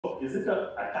is it an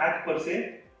attack per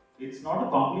se? It's not a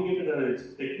complicated attack. It's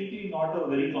technically not a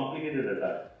very complicated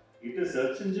attack. It is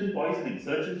search engine poisoning.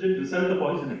 Search engine result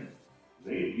poisoning.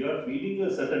 Right? You are feeding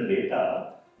a certain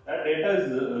data. That data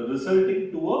is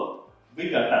resulting to a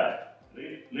big attack.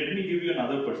 Right? Let me give you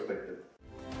another perspective.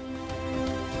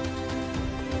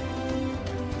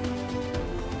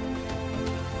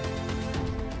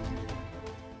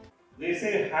 They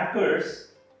say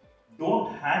hackers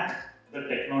don't hack the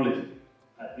technology.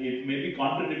 It may be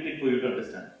contradictory for you to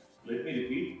understand. Let me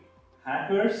repeat.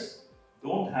 Hackers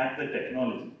don't hack the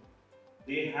technology.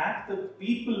 They hack the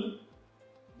people,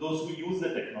 those who use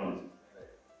the technology.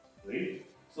 Right?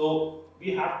 So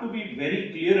we have to be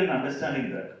very clear in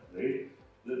understanding that. Right?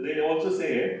 They also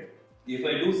say, if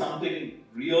I do something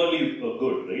really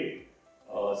good, right?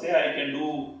 Say I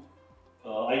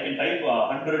can type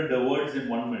 100 words in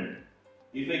 1 minute.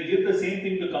 If I give the same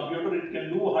thing to computer, it can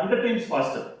do 100 times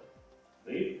faster.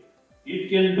 Right? It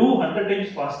can do 100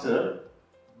 times faster,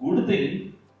 good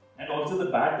thing, and also the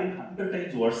bad thing 100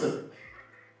 times worse.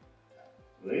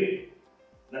 Right?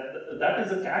 That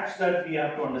is a catch that we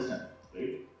have to understand.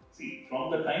 Right? See,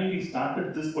 from the time we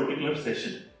started this particular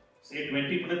session, say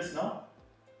 20 minutes now,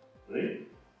 right?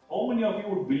 How many of you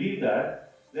would believe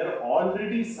that there are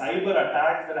already cyber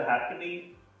attacks that are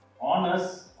happening on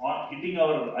us, on hitting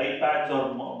our iPads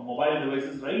or mobile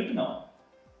devices right now?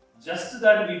 Just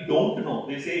that we don't know.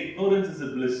 They say ignorance is a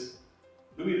bliss.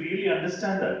 Do we really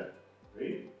understand that?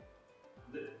 Right?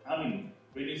 I mean,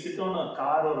 when you sit on a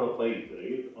car or a bike,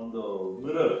 right, on the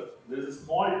mirror, there's a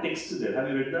small text there. Have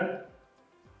you read that?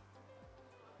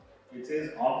 It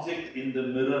says objects in the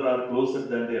mirror are closer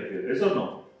than they appear. Yes or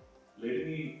no? Let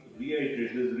me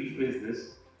reiterate this, rephrase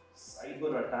this.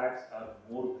 Cyber attacks are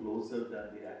more closer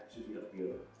than they actually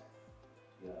appear.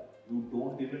 Yeah, you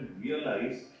don't even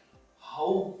realize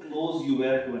how close you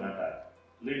were to an attack.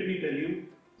 Let me tell you,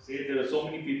 say there are so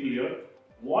many people here.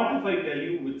 What if I tell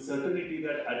you with certainty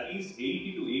that at least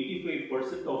 80 to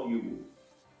 85% of you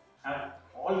have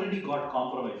already got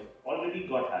compromised, already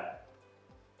got hacked?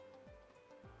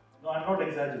 No, I'm not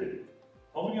exaggerating.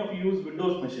 How many of you use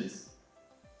Windows machines?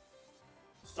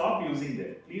 Stop using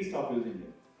them. Please stop using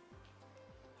them.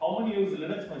 How many use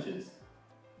Linux machines?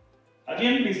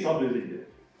 Again, please stop using them.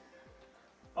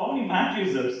 How many Mac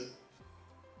users?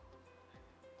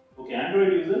 Okay,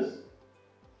 Android users?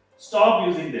 Stop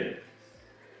using them.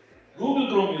 Google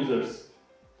Chrome users?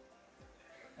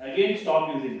 Again,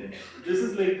 stop using them. This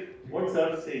is like what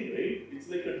sir is saying, right? It's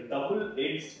like a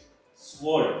double-edged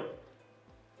sword.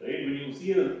 Right? When you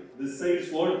see this side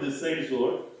sword,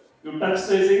 you touch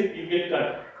this side, you get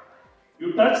cut.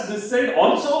 You touch this side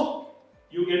also,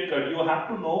 you get cut. You have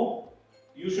to know,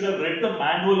 you should have read the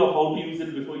manual of how to use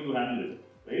it before you handle it.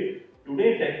 Right?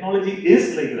 Today technology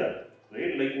is like that.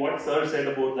 Right? Like what sir said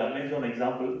about the Amazon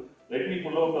example, let me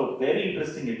pull out a very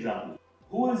interesting example.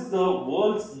 Who is the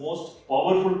world's most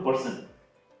powerful person?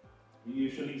 We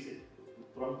usually say,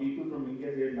 from people from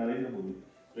India, they are Narendra Modi.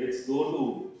 Let's go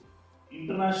to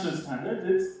international standards,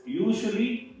 it's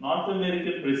usually North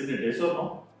American president, yes or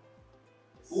no?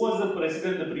 Who was the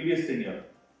president the previous tenure?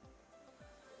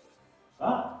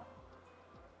 Huh?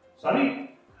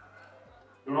 Sorry?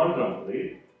 Donald Trump,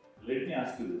 right? Let me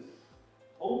ask you this.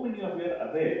 How many of you are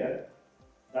aware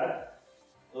that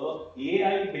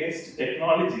AI-based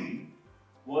technology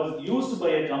was used by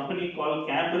a company called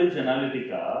Cambridge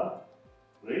Analytica,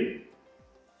 right?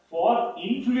 For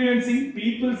influencing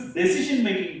people's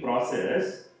decision-making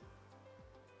process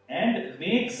and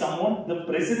make someone the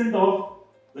president of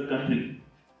the country.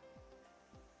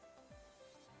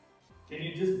 Can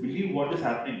you just believe what is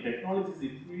happening? Technology is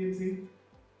influencing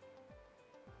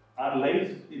our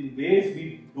lives in ways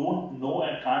we don't know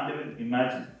and can't even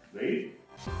imagine, right?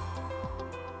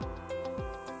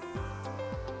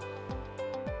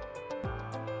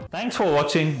 Thanks for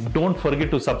watching. Don't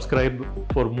forget to subscribe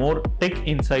for more tech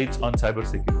insights on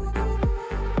cybersecurity.